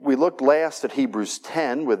We looked last at Hebrews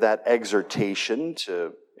 10 with that exhortation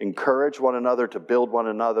to encourage one another, to build one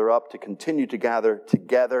another up, to continue to gather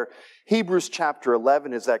together. Hebrews chapter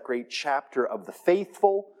 11 is that great chapter of the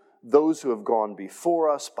faithful, those who have gone before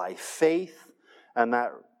us by faith, and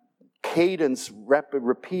that cadence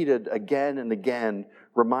repeated again and again,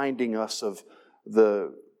 reminding us of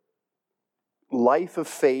the life of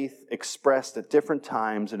faith expressed at different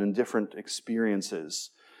times and in different experiences.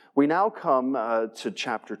 We now come to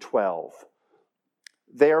chapter 12.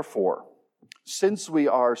 Therefore, since we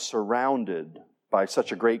are surrounded by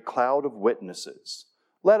such a great cloud of witnesses,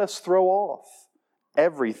 let us throw off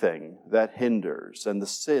everything that hinders and the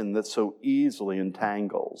sin that so easily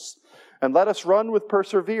entangles, and let us run with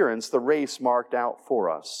perseverance the race marked out for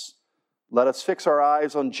us. Let us fix our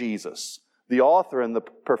eyes on Jesus, the author and the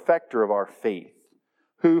perfecter of our faith,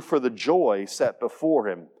 who for the joy set before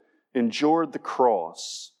him endured the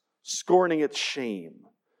cross, scorning its shame,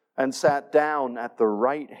 and sat down at the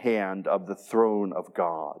right hand of the throne of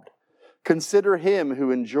God. Consider him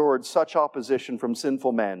who endured such opposition from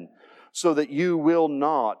sinful men, so that you will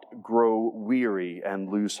not grow weary and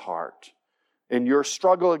lose heart. In your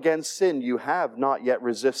struggle against sin, you have not yet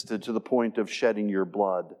resisted to the point of shedding your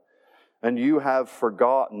blood, and you have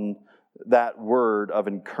forgotten that word of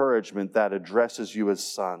encouragement that addresses you as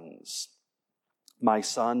sons. My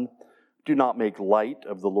son, do not make light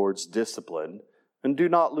of the Lord's discipline, and do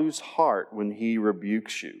not lose heart when he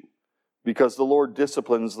rebukes you, because the Lord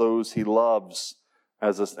disciplines those he loves,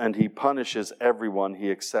 and he punishes everyone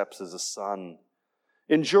he accepts as a son.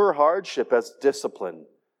 Endure hardship as discipline.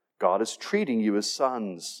 God is treating you as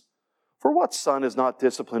sons. For what son is not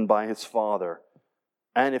disciplined by his father?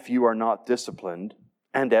 And if you are not disciplined,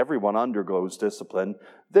 and everyone undergoes discipline,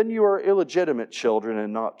 then you are illegitimate children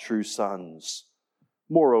and not true sons.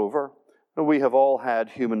 Moreover, we have all had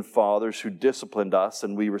human fathers who disciplined us,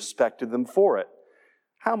 and we respected them for it.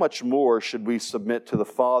 How much more should we submit to the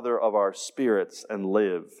Father of our spirits and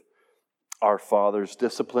live? Our fathers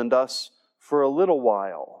disciplined us for a little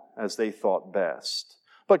while, as they thought best.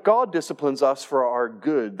 But God disciplines us for our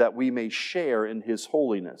good, that we may share in his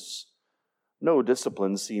holiness. No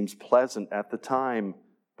discipline seems pleasant at the time,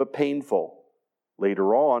 but painful.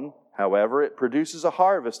 Later on, however, it produces a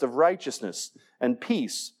harvest of righteousness and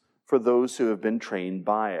peace for those who have been trained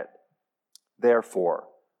by it. Therefore,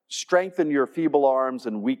 strengthen your feeble arms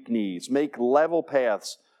and weak knees. Make level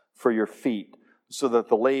paths for your feet, so that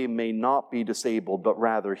the lame may not be disabled, but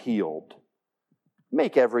rather healed.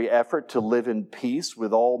 Make every effort to live in peace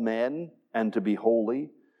with all men and to be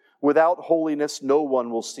holy. Without holiness, no one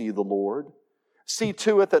will see the Lord. See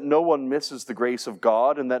to it that no one misses the grace of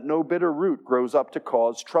God, and that no bitter root grows up to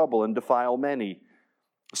cause trouble and defile many.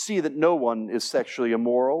 See that no one is sexually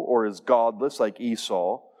immoral or is godless like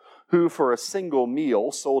Esau, who for a single meal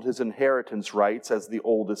sold his inheritance rights as the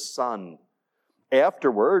oldest son.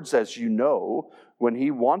 Afterwards, as you know, when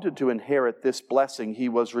he wanted to inherit this blessing, he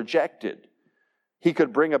was rejected. He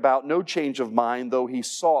could bring about no change of mind, though he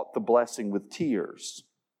sought the blessing with tears.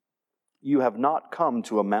 You have not come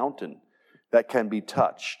to a mountain that can be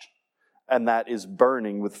touched, and that is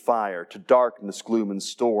burning with fire, to darkness, gloom, and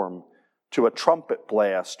storm, to a trumpet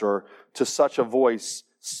blast, or to such a voice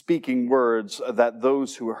speaking words that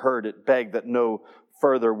those who heard it begged that no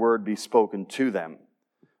further word be spoken to them,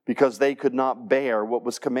 because they could not bear what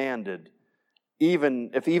was commanded. Even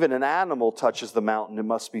if an animal touches the mountain, it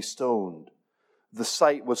must be stoned. The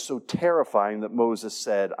sight was so terrifying that Moses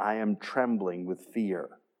said, I am trembling with fear.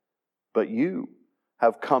 But you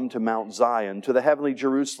have come to Mount Zion, to the heavenly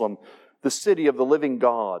Jerusalem, the city of the living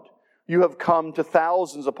God. You have come to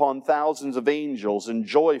thousands upon thousands of angels in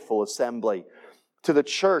joyful assembly, to the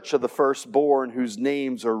church of the firstborn whose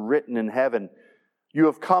names are written in heaven. You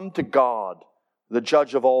have come to God, the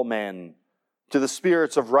judge of all men, to the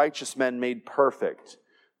spirits of righteous men made perfect,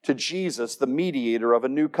 to Jesus, the mediator of a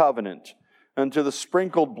new covenant, and to the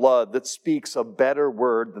sprinkled blood that speaks a better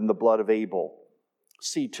word than the blood of Abel.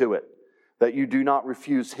 See to it that you do not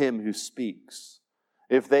refuse him who speaks.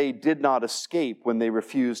 If they did not escape when they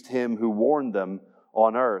refused him who warned them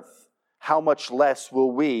on earth, how much less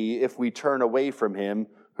will we if we turn away from him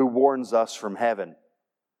who warns us from heaven?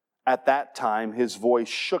 At that time his voice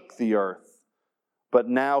shook the earth, but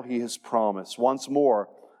now he has promised, once more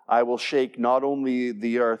I will shake not only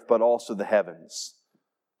the earth but also the heavens.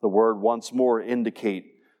 The word once more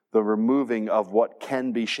indicate the removing of what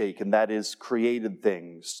can be shaken, that is, created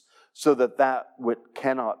things, so that which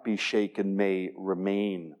cannot be shaken may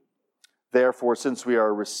remain. Therefore, since we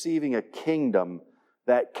are receiving a kingdom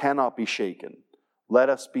that cannot be shaken, let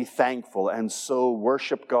us be thankful and so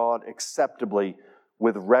worship God acceptably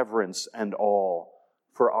with reverence and awe.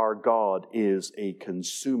 for our God is a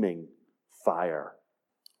consuming fire.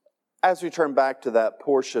 As we turn back to that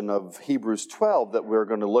portion of Hebrews 12 that we're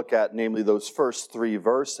going to look at, namely those first 3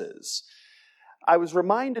 verses, I was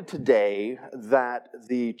reminded today that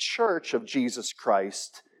the Church of Jesus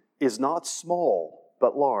Christ is not small,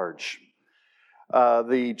 but large.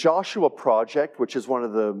 The Joshua Project, which is one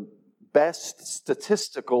of the best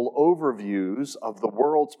statistical overviews of the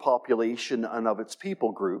world's population and of its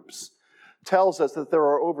people groups, tells us that there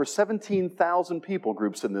are over 17,000 people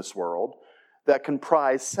groups in this world that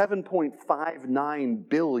comprise 7.59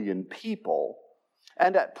 billion people.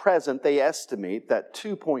 And at present, they estimate that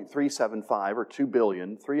 2.375 or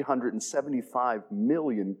 2,375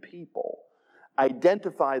 million people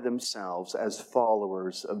identify themselves as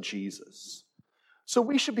followers of Jesus. So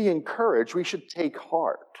we should be encouraged, we should take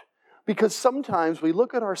heart, because sometimes we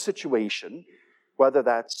look at our situation, whether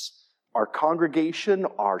that's our congregation,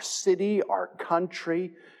 our city, our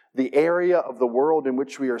country, the area of the world in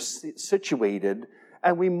which we are situated,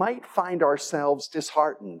 and we might find ourselves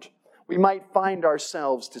disheartened. We might find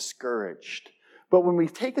ourselves discouraged. But when we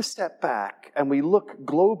take a step back and we look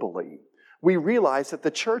globally, we realize that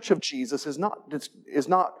the Church of Jesus is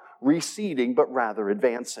not receding, but rather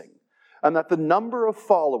advancing. And that the number of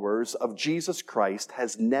followers of Jesus Christ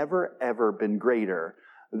has never, ever been greater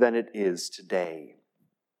than it is today.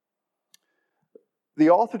 The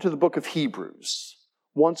author to the book of Hebrews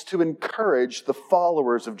wants to encourage the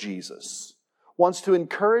followers of Jesus, wants to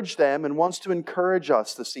encourage them and wants to encourage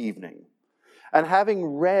us this evening. And having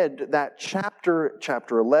read that chapter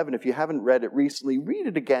 11, if you haven't read it recently, read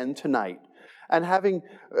it again tonight. And having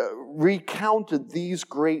recounted these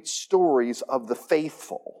great stories of the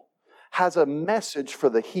faithful, has a message for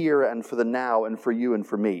the here and for the now and for you and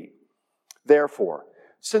for me. Therefore,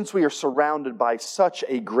 since we are surrounded by such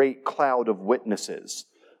a great cloud of witnesses,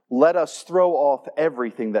 let us throw off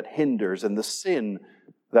everything that hinders and the sin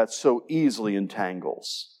that so easily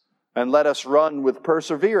entangles. And let us run with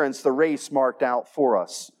perseverance the race marked out for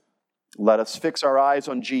us. Let us fix our eyes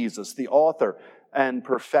on Jesus, the author and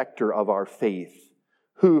perfecter of our faith,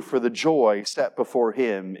 who for the joy set before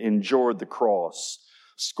him endured the cross,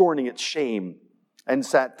 scorning its shame, and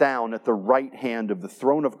sat down at the right hand of the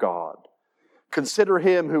throne of God. Consider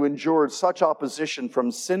him who endured such opposition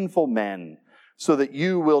from sinful men, so that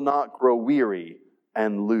you will not grow weary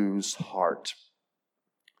and lose heart.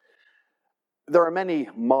 There are many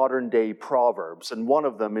modern-day proverbs, and one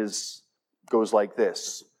of them goes like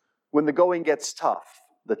this: when the going gets tough,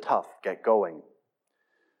 the tough get going.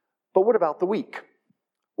 But what about the weak?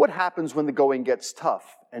 What happens when the going gets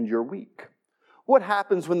tough and you're weak? What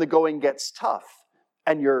happens when the going gets tough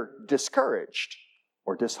and you're discouraged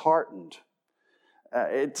or disheartened?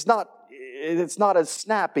 It's not as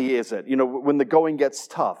snappy, is it? When the going gets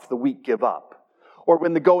tough, the weak give up. Or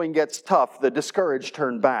when the going gets tough, the discouraged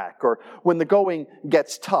turn back. Or when the going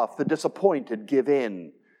gets tough, the disappointed give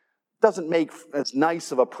in. Doesn't make as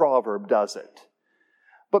nice of a proverb, does it?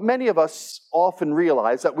 But many of us often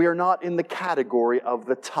realize that we are not in the category of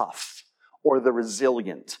the tough or the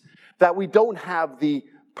resilient. That we don't have the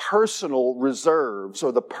personal reserves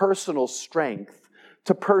or the personal strength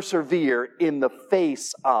to persevere in the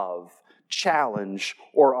face of challenge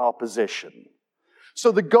or opposition.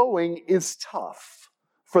 So the going is tough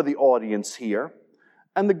for the audience here,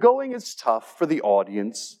 and the going is tough for the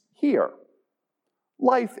audience here.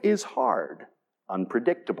 Life is hard,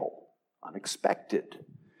 unpredictable, unexpected.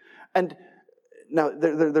 And now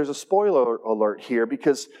there's a spoiler alert here,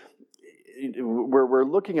 because we're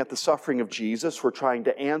looking at the suffering of Jesus. We're trying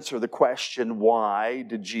to answer the question, why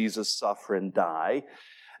did Jesus suffer and die?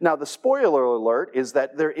 Now, the spoiler alert is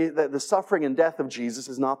that that the suffering and death of Jesus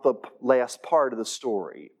is not the last part of the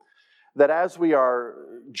story. That as we are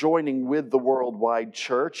joining with the worldwide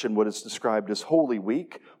church in what is described as Holy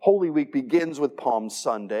Week begins with Palm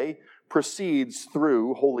Sunday, proceeds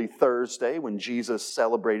through Holy Thursday, when Jesus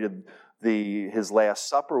celebrated his Last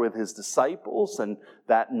Supper with his disciples, and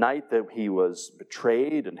that night that he was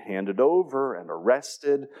betrayed and handed over and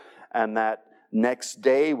arrested, and that next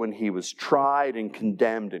day when he was tried and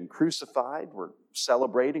condemned and crucified. We're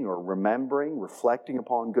celebrating or remembering, reflecting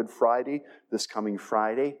upon Good Friday, this coming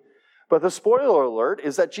Friday. But the spoiler alert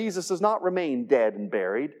is that Jesus does not remain dead and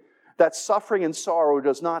buried, that suffering and sorrow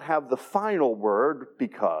does not have the final word,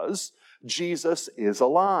 because Jesus is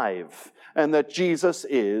alive, and that Jesus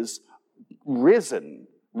is risen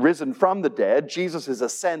from the dead. Jesus is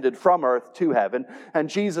ascended from earth to heaven, and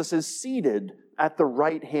Jesus is seated at the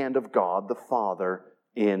right hand of God the Father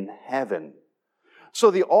in heaven. So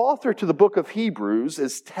the author to the book of Hebrews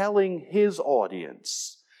is telling his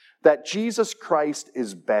audience that Jesus Christ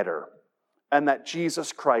is better, and that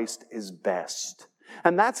Jesus Christ is best.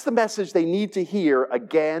 And that's the message they need to hear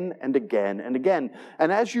again and again and again.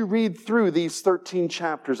 And as you read through these 13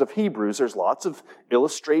 chapters of Hebrews, there's lots of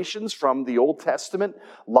illustrations from the Old Testament,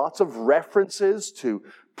 lots of references to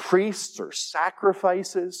priests or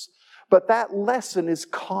sacrifices. But that lesson is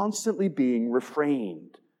constantly being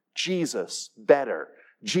refrained. Jesus better.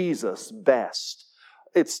 Jesus best.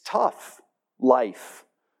 It's tough life.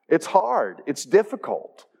 It's hard. It's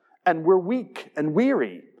difficult. And we're weak and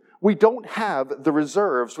weary. We don't have the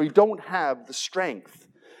reserves. We don't have the strength.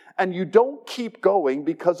 And you don't keep going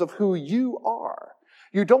because of who you are.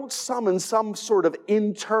 You don't summon some sort of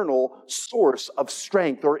internal source of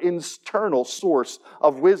strength or internal source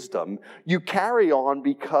of wisdom. You carry on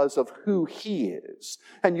because of who He is.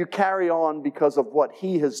 And you carry on because of what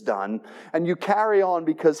He has done. And you carry on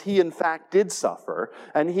because He in fact did suffer.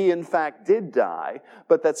 And He in fact did die.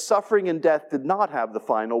 But that suffering and death did not have the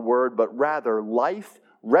final word, but rather life,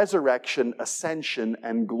 resurrection, ascension,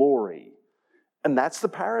 and glory. And that's the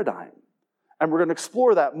paradigm. And we're going to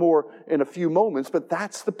explore that more in a few moments, but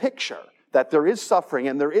that's the picture, that there is suffering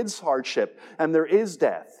and there is hardship and there is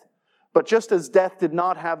death. But just as death did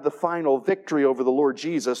not have the final victory over the Lord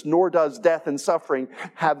Jesus, nor does death and suffering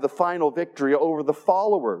have the final victory over the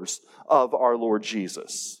followers of our Lord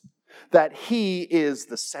Jesus. That He is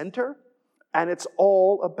the center, and it's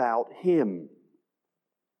all about Him.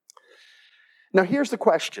 Now here's the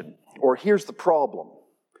question, or here's the problem.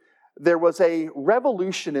 There was a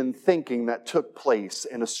revolution in thinking that took place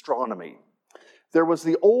in astronomy. There was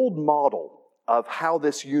the old model of how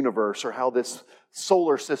this universe or how this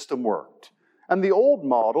solar system worked. And the old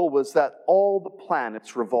model was that all the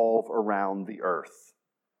planets revolve around the Earth.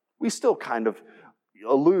 We still kind of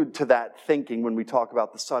allude to that thinking when we talk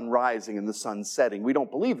about the sun rising and the sun setting. We don't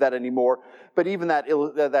believe that anymore, but even that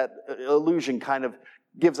illusion kind of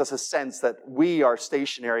gives us a sense that we are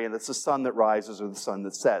stationary and it's the sun that rises or the sun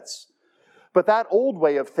that sets. But that old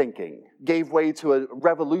way of thinking gave way to a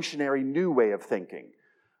revolutionary new way of thinking.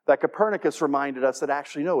 That Copernicus reminded us that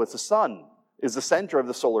actually, no, it's the sun is the center of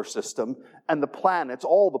the solar system, and the planets,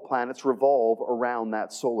 all the planets, revolve around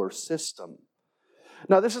that solar system.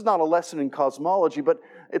 Now, this is not a lesson in cosmology, but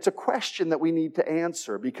it's a question that we need to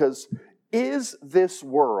answer, because is this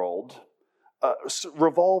world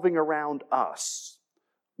revolving around us?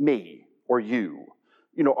 Me or you?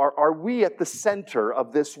 You know, are we at the center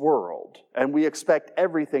of this world and we expect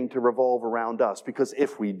everything to revolve around us? Because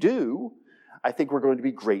if we do, I think we're going to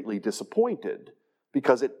be greatly disappointed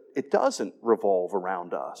because it doesn't revolve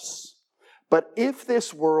around us. But if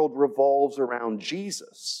this world revolves around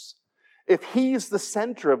Jesus, if He's the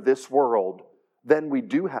center of this world, then we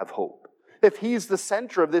do have hope. If He's the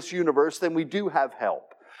center of this universe, then we do have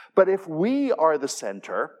help. But if we are the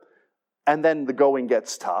center, and then the going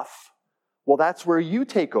gets tough, well, that's where you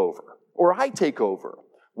take over, or I take over.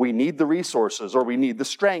 We need the resources, or we need the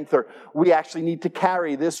strength, or we actually need to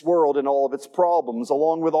carry this world and all of its problems,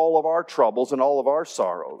 along with all of our troubles and all of our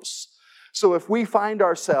sorrows. So if we find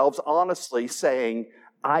ourselves honestly saying,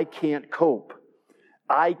 I can't cope,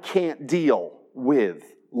 I can't deal with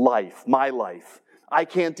life, my life, I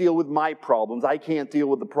can't deal with my problems, I can't deal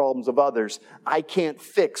with the problems of others, I can't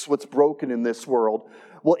fix what's broken in this world.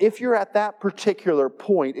 Well, if you're at that particular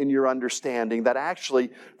point in your understanding that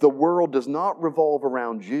actually the world does not revolve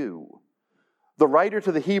around you, the writer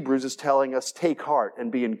to the Hebrews is telling us, take heart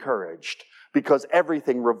and be encouraged, because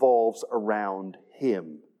everything revolves around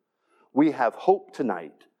Him. We have hope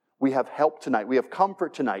tonight. We have help tonight. We have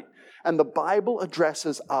comfort tonight. And the Bible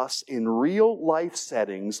addresses us in real life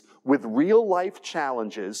settings, with real life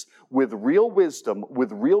challenges, with real wisdom,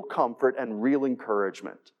 with real comfort and real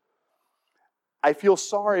encouragement. I feel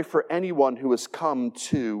sorry for anyone who has come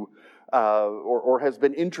to or has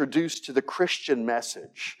been introduced to the Christian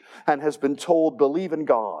message and has been told, believe in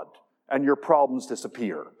God and your problems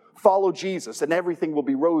disappear. Follow Jesus and everything will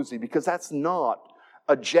be rosy, because that's not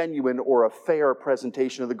a genuine or a fair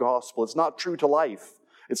presentation of the gospel. It's not true to life.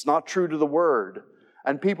 It's not true to the Word.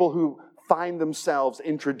 And people who find themselves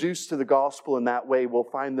introduced to the gospel in that way will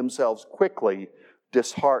find themselves quickly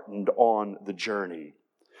disheartened on the journey.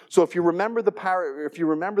 So if you remember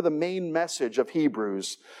the main message of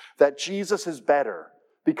Hebrews, that Jesus is better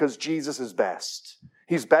because Jesus is best.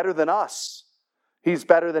 He's better than us. He's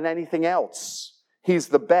better than anything else. He's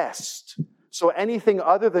the best. So anything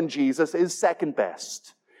other than Jesus is second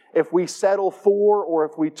best. If we settle for or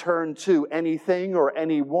if we turn to anything or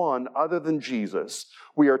anyone other than Jesus,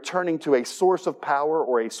 we are turning to a source of power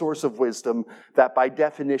or a source of wisdom that by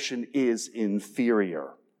definition is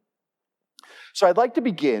inferior. So I'd like to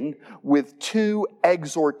begin with two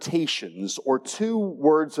exhortations or two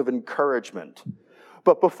words of encouragement.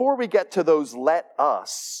 But before we get to those let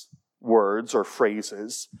us words or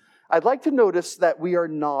phrases, I'd like to notice that we are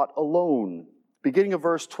not alone. Beginning of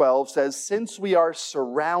verse 12 says, since we are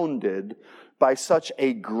surrounded by such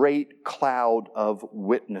a great cloud of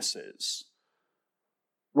witnesses.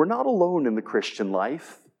 We're not alone in the Christian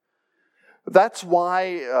life. That's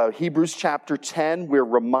why Hebrews chapter 10, we're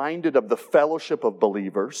reminded of the fellowship of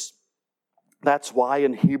believers. That's why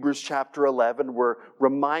in Hebrews chapter 11, we're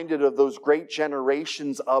reminded of those great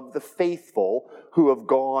generations of the faithful who have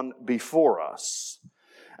gone before us.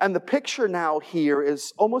 And the picture now here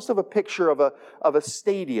is almost of a picture of a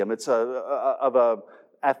stadium. It's of a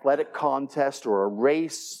athletic contest or a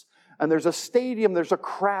race. And there's a stadium, there's a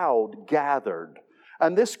crowd gathered.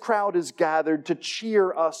 And this crowd is gathered to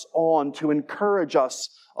cheer us on, to encourage us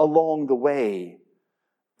along the way.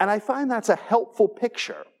 And I find that's a helpful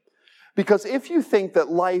picture. Because if you think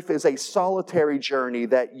that life is a solitary journey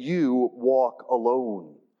that you walk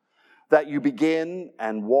alone, that you begin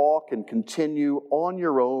and walk and continue on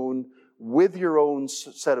your own, with your own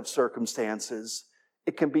set of circumstances,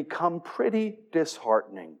 it can become pretty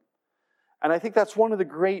disheartening. And I think that's one of the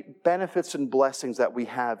great benefits and blessings that we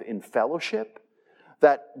have in fellowship,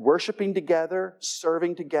 that worshiping together,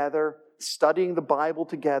 serving together, studying the Bible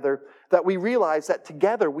together, that we realize that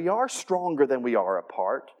together we are stronger than we are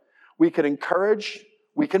apart. We can encourage,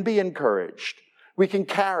 we can be encouraged. We can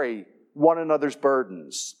carry one another's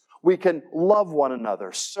burdens. We can love one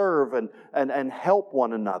another, serve and help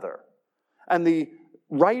one another. And the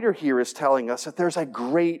writer here is telling us that there's a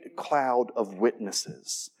great cloud of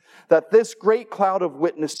witnesses. That this great cloud of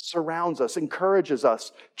witness surrounds us, encourages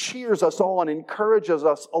us, cheers us on, encourages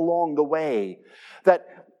us along the way. That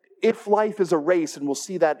if life is a race, and we'll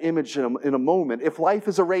see that image in a moment, if life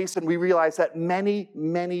is a race and we realize that many,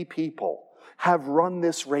 many people have run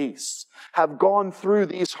this race, have gone through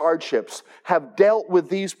these hardships, have dealt with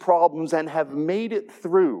these problems, and have made it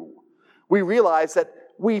through, we realize that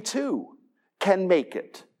we too can make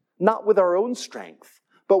it, not with our own strength,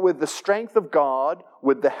 but with the strength of God,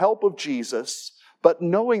 with the help of Jesus, but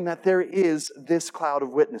knowing that there is this cloud of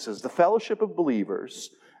witnesses, the fellowship of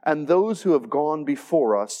believers, and those who have gone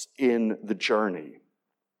before us in the journey.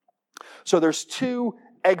 So there's two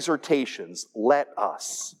exhortations, let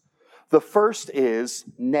us. The first is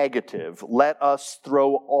negative, let us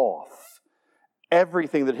throw off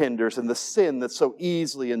everything that hinders and the sin that so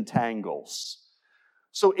easily entangles.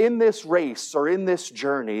 So in this race or in this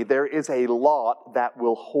journey, there is a lot that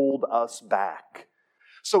will hold us back.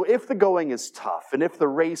 So if the going is tough, and if the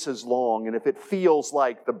race is long, and if it feels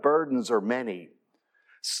like the burdens are many,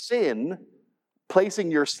 sin,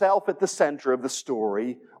 placing yourself at the center of the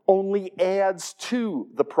story, only adds to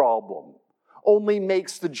the problem, only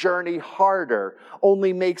makes the journey harder,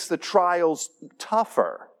 only makes the trials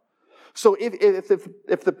tougher. So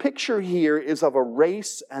if the picture here is of a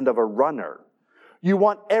race and of a runner, you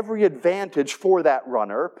want every advantage for that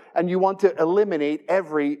runner, and you want to eliminate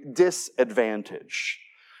every disadvantage.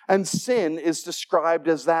 And sin is described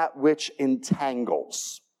as that which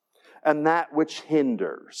entangles and that which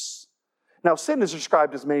hinders. Now, sin is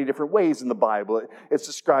described as many different ways in the Bible. It's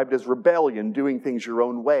described as rebellion, doing things your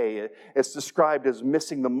own way. It's described as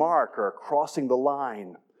missing the mark or crossing the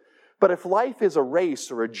line. But if life is a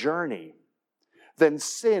race or a journey, then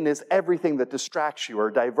sin is everything that distracts you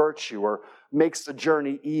or diverts you or makes the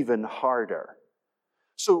journey even harder.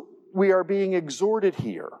 So we are being exhorted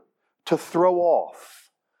here to throw off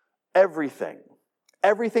everything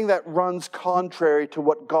that runs contrary to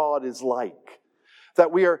what God is like.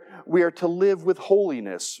 That we are to live with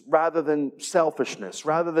holiness rather than selfishness,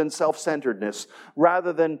 rather than self-centeredness,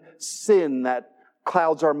 rather than sin that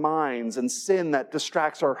clouds our minds and sin that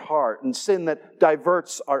distracts our heart and sin that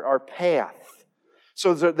diverts our path.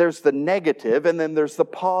 So there's the negative and then there's the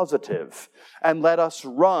positive. And let us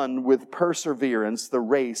run with perseverance the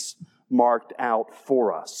race marked out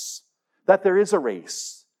for us. That there is a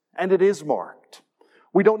race and it is marked.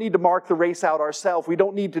 We don't need to mark the race out ourselves. We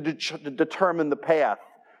don't need to determine the path.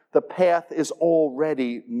 The path is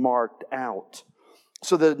already marked out.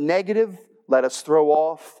 So the negative, let us throw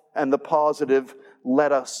off, and the positive,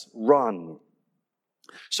 let us run.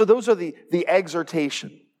 So those are the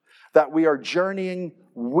exhortation that we are journeying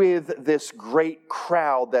with this great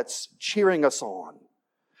crowd that's cheering us on.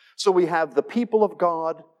 So we have the people of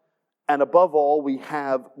God, and above all, we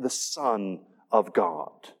have the Son of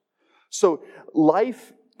God. So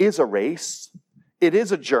life is a race, it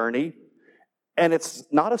is a journey, and it's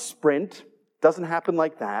not a sprint, doesn't happen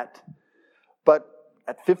like that. But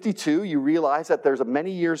At 52, you realize that there's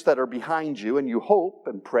many years that are behind you, and you hope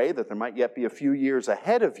and pray that there might yet be a few years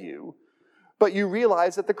ahead of you. But you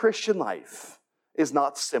realize that the Christian life is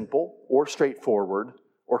not simple or straightforward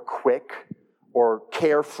or quick or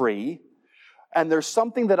carefree. And there's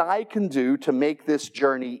something that I can do to make this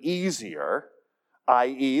journey easier,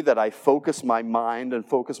 i.e., that I focus my mind and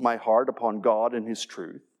focus my heart upon God and His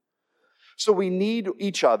truth. So we need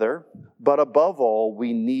each other, but above all,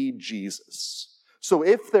 we need Jesus. So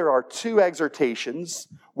if there are two exhortations,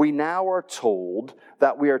 we now are told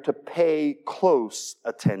that we are to pay close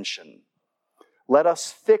attention. Let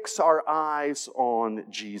us fix our eyes on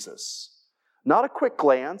Jesus. Not a quick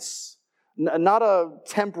glance, not a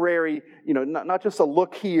temporary, not just a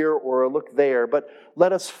look here or a look there, but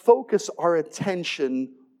let us focus our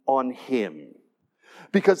attention on Him.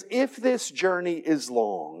 Because if this journey is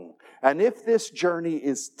long, and if this journey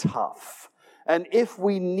is tough, and if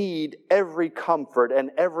we need every comfort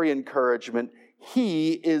and every encouragement,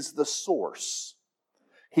 He is the source.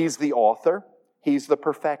 He's the author. He's the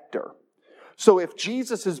perfecter. So if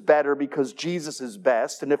Jesus is better because Jesus is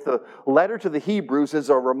best, and if the letter to the Hebrews is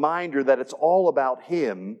a reminder that it's all about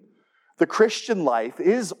Him, the Christian life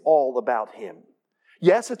is all about Him.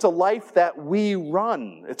 Yes, it's a life that we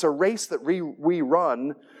run. It's a race that we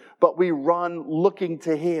run, but we run looking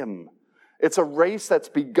to Him. It's a race that's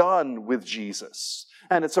begun with Jesus,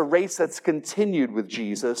 and it's a race that's continued with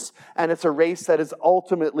Jesus, and it's a race that is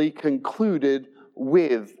ultimately concluded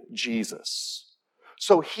with Jesus.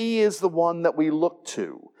 So He is the one that we look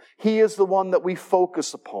to. He is the one that we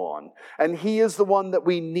focus upon, and He is the one that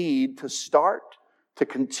we need to start, to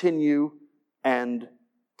continue, and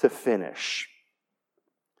to finish.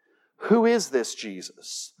 Who is this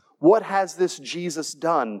Jesus? What has this Jesus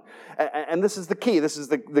done? And this is the key. This is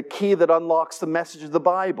the key that unlocks the message of the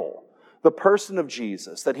Bible. The person of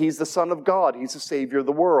Jesus, that He's the Son of God. He's the Savior of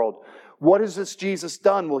the world. What has this Jesus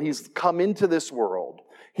done? Well, He's come into this world.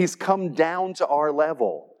 He's come down to our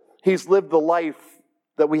level. He's lived the life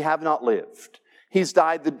that we have not lived. He's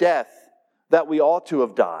died the death that we ought to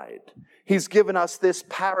have died. He's given us this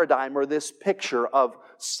paradigm or this picture of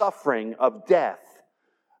suffering, of death.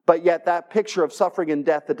 But yet that picture of suffering and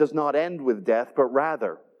death that does not end with death, but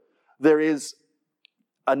rather there is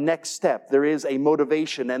a next step, there is a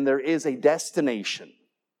motivation, and there is a destination.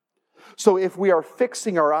 So if we are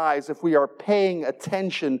fixing our eyes, if we are paying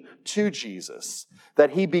attention to Jesus,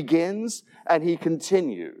 that He begins and He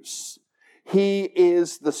continues. He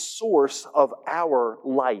is the source of our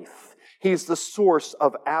life. He's the source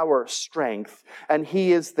of our strength, and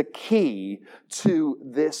He is the key to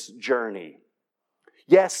this journey.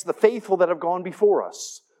 Yes, the faithful that have gone before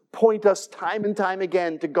us point us time and time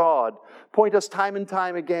again to God, point us time and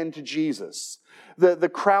time again to Jesus. The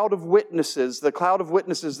crowd of witnesses, the cloud of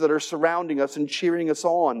witnesses that are surrounding us and cheering us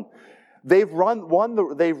on, they've run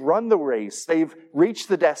the race, they've reached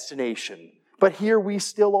the destination, but here we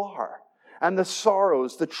still are. And the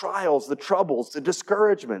sorrows, the trials, the troubles, the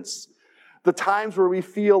discouragements, the times where we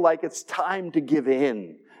feel like it's time to give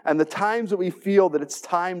in, and the times that we feel that it's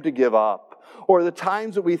time to give up, or the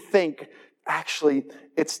times that we think, actually,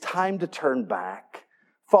 it's time to turn back.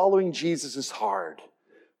 Following Jesus is hard.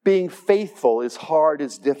 Being faithful is hard,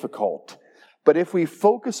 is difficult. But if we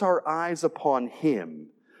focus our eyes upon Him,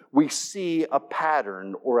 we see a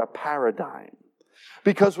pattern or a paradigm.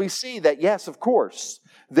 Because we see that, yes, of course,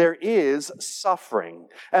 there is suffering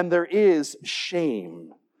and there is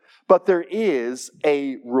shame. But there is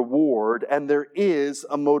a reward and there is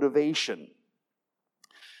a motivation.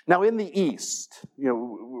 Now in the East,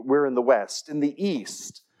 we're in the West. In the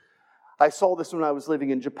East, I saw this when I was living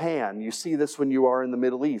in Japan. You see this when you are in the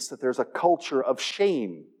Middle East, that there's a culture of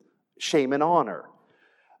shame and honor.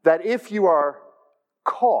 That if you are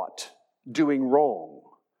caught doing wrong,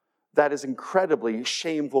 that is incredibly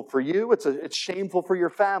shameful for you. It's shameful for your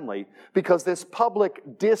family because this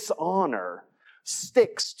public dishonor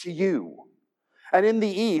sticks to you. And in the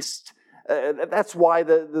East, that's why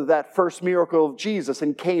that first miracle of Jesus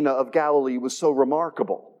in Cana of Galilee was so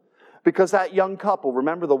remarkable. Because that young couple,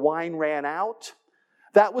 remember the wine ran out?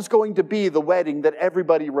 That was going to be the wedding that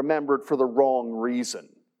everybody remembered for the wrong reason.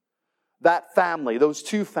 That family, those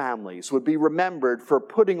two families, would be remembered for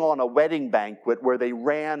putting on a wedding banquet where they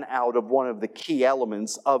ran out of one of the key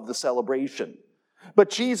elements of the celebration. But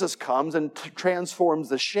Jesus comes and transforms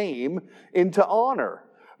the shame into honor.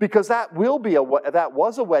 Because that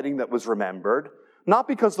was a wedding that was remembered, not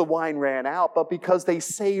because the wine ran out, but because they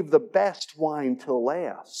saved the best wine till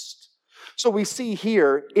last. So we see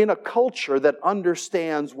here, in a culture that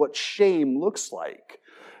understands what shame looks like,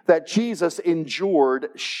 that Jesus endured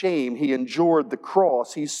shame. He endured the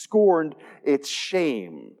cross. He scorned its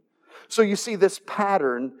shame. So you see, this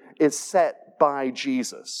pattern is set by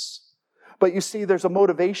Jesus. But you see, there's a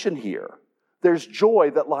motivation here. There's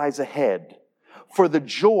joy that lies ahead for the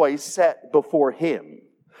joy set before him.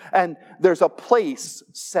 And there's a place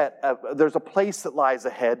that lies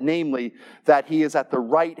ahead, namely that he is at the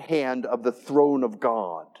right hand of the throne of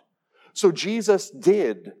God. So Jesus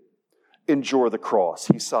did endure the cross.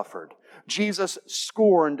 He suffered. Jesus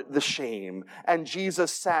scorned the shame, and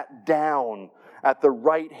Jesus sat down at the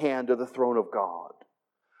right hand of the throne of God.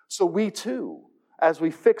 So we too, as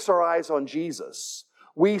we fix our eyes on Jesus,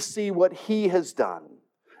 we see what he has done,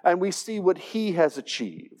 and we see what he has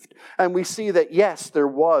achieved. And we see that, yes, there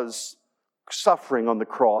was suffering on the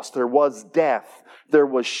cross. There was death. There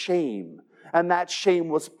was shame. And that shame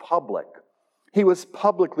was public. He was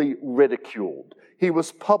publicly ridiculed. He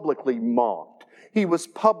was publicly mocked. He was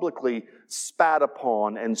publicly spat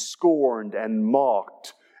upon and scorned and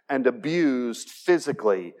mocked and abused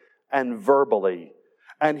physically and verbally.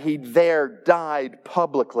 And he there died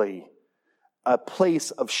publicly. A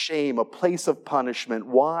place of shame, a place of punishment.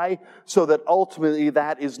 Why? So that ultimately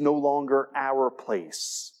that is no longer our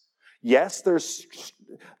place. Yes, there's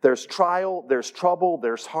trial, there's trouble,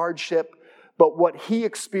 there's hardship, but what he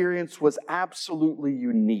experienced was absolutely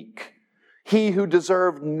unique. He who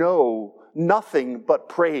deserved nothing but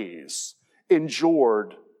praise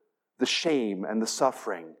endured the shame and the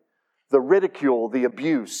suffering, the ridicule, the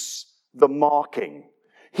abuse, the mocking.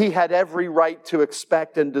 He had every right to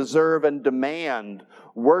expect and deserve and demand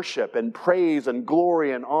worship and praise and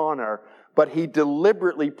glory and honor, but he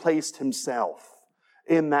deliberately placed himself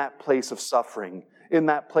in that place of suffering, in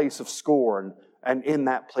that place of scorn, and in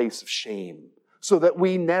that place of shame, so that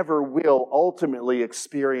we never will ultimately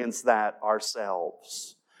experience that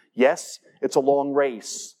ourselves. Yes, it's a long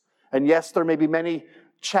race, and yes, there may be many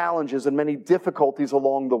challenges and many difficulties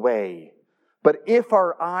along the way, but if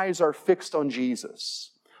our eyes are fixed on Jesus,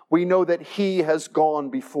 we know that he has gone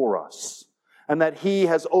before us and that he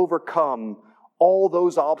has overcome all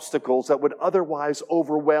those obstacles that would otherwise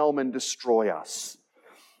overwhelm and destroy us.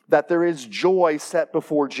 That there is joy set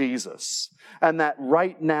before Jesus, and that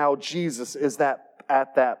right now Jesus is at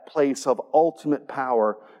that place of ultimate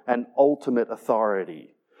power and ultimate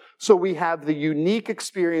authority. So we have the unique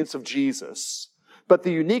experience of Jesus, but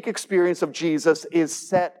the unique experience of Jesus is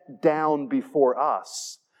set down before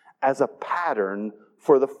us as a pattern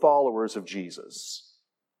for the followers of Jesus.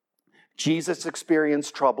 Jesus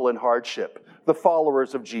experienced trouble and hardship. The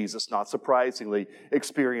followers of Jesus, not surprisingly,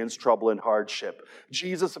 experienced trouble and hardship.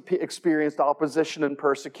 Jesus experienced opposition and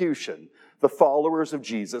persecution. The followers of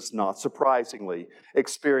Jesus, not surprisingly,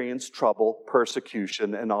 experienced trouble,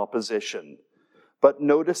 persecution, and opposition. But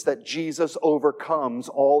notice that Jesus overcomes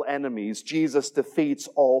all enemies. Jesus defeats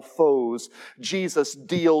all foes. Jesus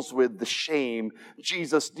deals with the shame.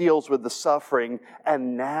 Jesus deals with the suffering.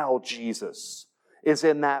 And now Jesus is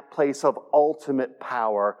in that place of ultimate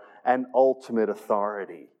power and ultimate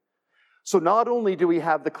authority. So not only do we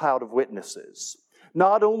have the cloud of witnesses,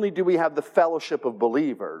 not only do we have the fellowship of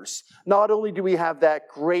believers, not only do we have that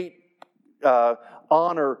great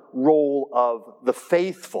honor roll of the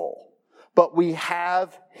faithful, but we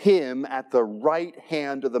have him at the right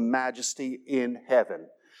hand of the majesty in heaven.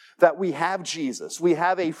 That we have Jesus. We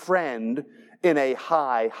have a friend in a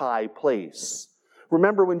high, high place.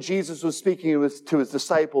 Remember when Jesus was speaking to his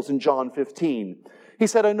disciples in John 15. He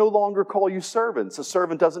said, I no longer call you servants. A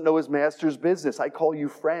servant doesn't know his master's business. I call you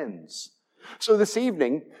friends. So this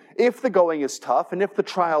evening, if the going is tough, and if the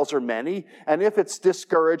trials are many, and if it's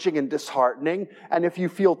discouraging and disheartening, and if you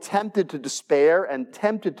feel tempted to despair and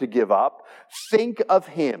tempted to give up, think of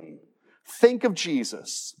him. Think of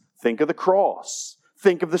Jesus. Think of the cross.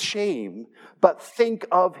 Think of the shame. But think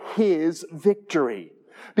of his victory.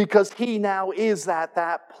 Because he now is at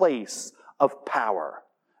that place of power.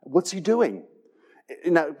 What's he doing?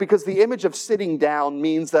 Now, because the image of sitting down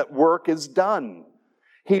means that work is done.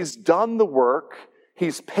 He's done the work,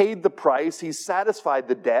 he's paid the price, he's satisfied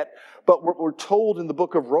the debt, but what we're told in the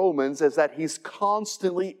book of Romans is that he's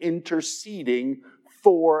constantly interceding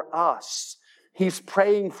for us. He's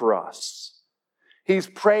praying for us. He's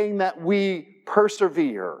praying that we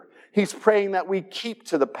persevere. He's praying that we keep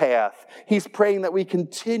to the path. He's praying that we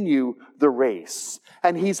continue the race.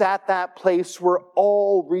 And he's at that place where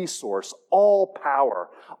all resource, all power,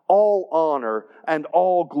 all honor, and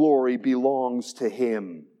all glory belongs to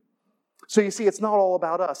him. So you see, it's not all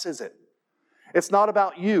about us, is it? It's not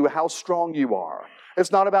about you, how strong you are.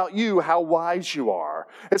 It's not about you, how wise you are.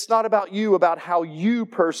 It's not about you, about how you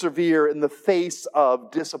persevere in the face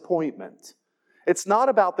of disappointment. It's not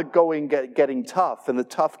about the going getting tough and the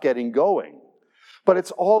tough getting going, but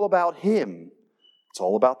it's all about him. It's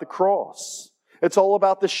all about the cross. It's all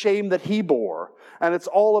about the shame that he bore, and it's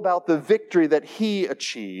all about the victory that he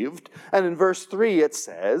achieved. And in verse 3 it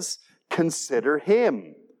says, "Consider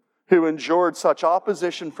him who endured such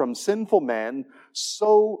opposition from sinful men,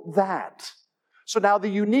 so that." So now the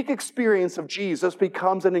unique experience of Jesus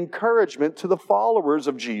becomes an encouragement to the followers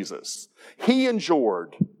of Jesus. He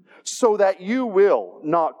endured so that you will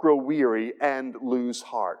not grow weary and lose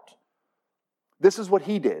heart. This is what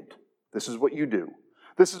he did. This is what you do.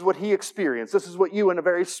 This is what he experienced. This is what you, in a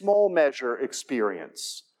very small measure,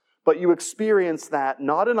 experience. But you experience that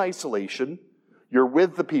not in isolation. You're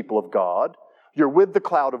with the people of God. You're with the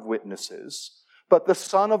cloud of witnesses. But the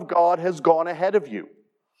Son of God has gone ahead of you.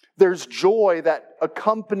 There's joy that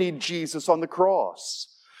accompanied Jesus on the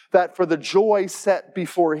cross. That for the joy set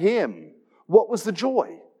before him, what was the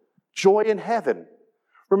joy? Joy in heaven.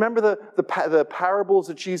 Remember the parables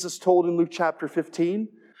that Jesus told in Luke chapter 15?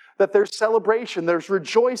 That there's celebration, there's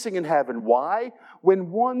rejoicing in heaven. Why?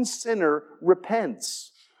 When one sinner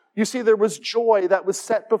repents. You see, there was joy that was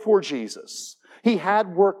set before Jesus. He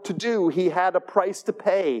had work to do. He had a price to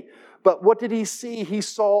pay. But what did he see? He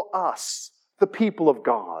saw us, the people of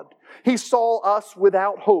God. He saw us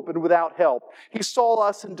without hope and without help. He saw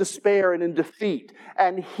us in despair and in defeat.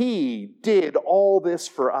 And he did all this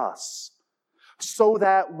for us so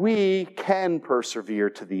that we can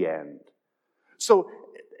persevere to the end. So,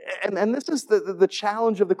 and this is the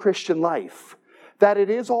challenge of the Christian life, that it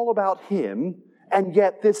is all about him, and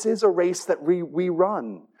yet this is a race that we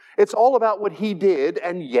run. It's all about what he did,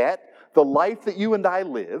 and yet the life that you and I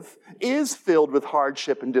live is filled with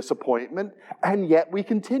hardship and disappointment, and yet we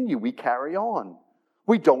continue, we carry on.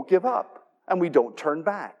 We don't give up, and we don't turn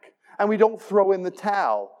back, and we don't throw in the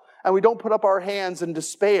towel, and we don't put up our hands in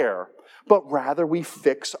despair, but rather we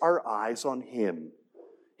fix our eyes on him.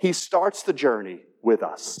 He starts the journey with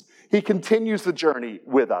us. He continues the journey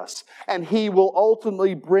with us, and he will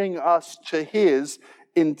ultimately bring us to his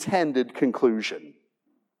intended conclusion.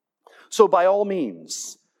 So by all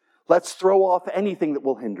means, let's throw off anything that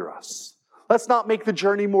will hinder us. Let's not make the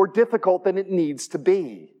journey more difficult than it needs to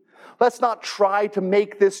be. Let's not try to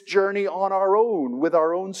make this journey on our own, with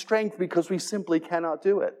our own strength, because we simply cannot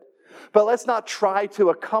do it. But let's not try to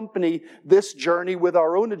accompany this journey with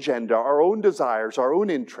our own agenda, our own desires, our own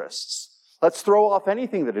interests. Let's throw off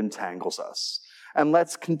anything that entangles us. And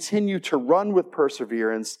let's continue to run with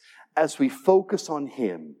perseverance as we focus on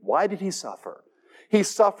him. Why did he suffer? He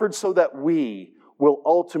suffered so that we will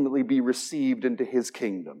ultimately be received into his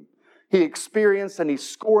kingdom. He experienced and he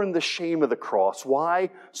scorned the shame of the cross. Why?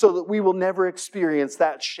 So that we will never experience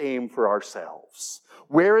that shame for ourselves.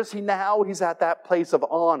 Where is he now? He's at that place of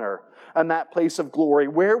honor and that place of glory.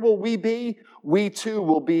 Where will we be? We too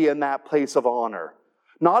will be in that place of honor.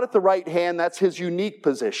 Not at the right hand, that's his unique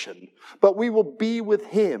position, but we will be with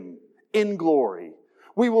him in glory.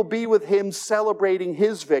 We will be with him celebrating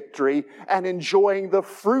his victory and enjoying the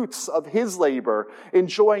fruits of his labor,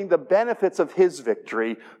 enjoying the benefits of his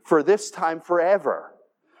victory for this time forever.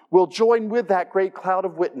 We'll join with that great cloud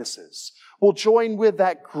of witnesses. We'll join with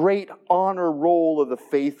that great honor roll of the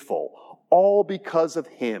faithful, all because of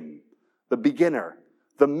him, the beginner,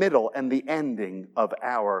 the middle, and the ending of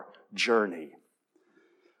our journey.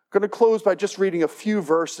 I'm going to close by just reading a few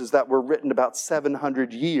verses that were written about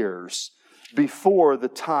 700 years before the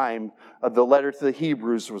time of the letter to the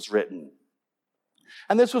Hebrews was written.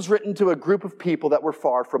 And this was written to a group of people that were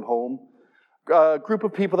far from home, a group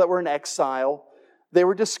of people that were in exile. They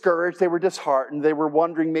were discouraged, they were disheartened, they were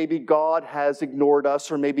wondering maybe God has ignored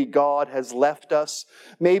us or maybe God has left us.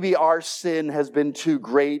 Maybe our sin has been too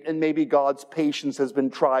great and maybe God's patience has been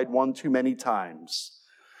tried one too many times.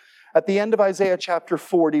 At the end of Isaiah chapter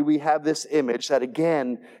 40, we have this image that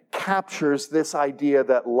again captures this idea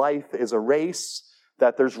that life is a race,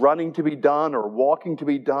 that there's running to be done or walking to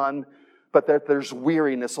be done, but that there's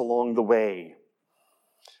weariness along the way.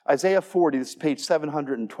 Isaiah 40, this is page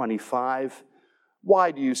 725.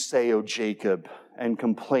 Why do you say, O Jacob, and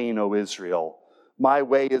complain, O Israel? My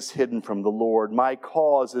way is hidden from the Lord. My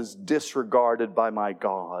cause is disregarded by my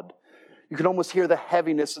God. You can almost hear the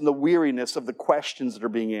heaviness and the weariness of the questions that are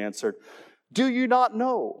being answered. Do you not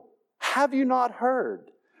know? Have you not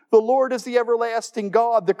heard? The Lord is the everlasting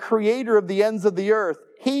God, the creator of the ends of the earth.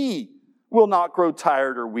 He will not grow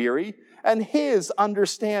tired or weary, and his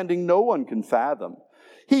understanding no one can fathom.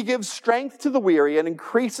 He gives strength to the weary and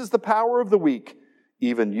increases the power of the weak.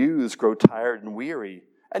 Even youths grow tired and weary,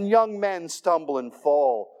 and young men stumble and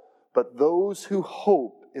fall. But those who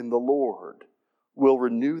hope in the Lord will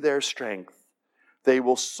renew their strength. They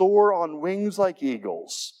will soar on wings like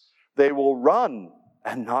eagles. They will run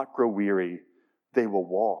and not grow weary. They will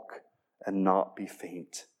walk and not be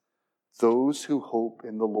faint. Those who hope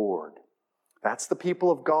in the Lord. That's the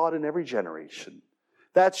people of God in every generation.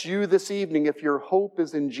 That's you this evening if your hope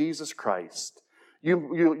is in Jesus Christ.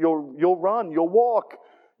 You'll run, you'll walk,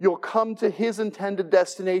 you'll come to His intended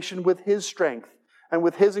destination with His strength and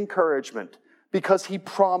with His encouragement because He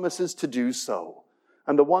promises to do so.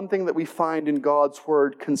 And the one thing that we find in God's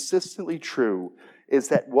Word consistently true is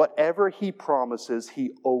that whatever He promises,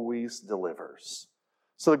 He always delivers.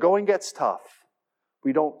 So the going gets tough.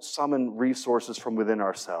 We don't summon resources from within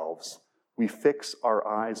ourselves. We fix our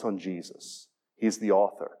eyes on Jesus. He's the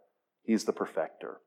author. He's the perfecter.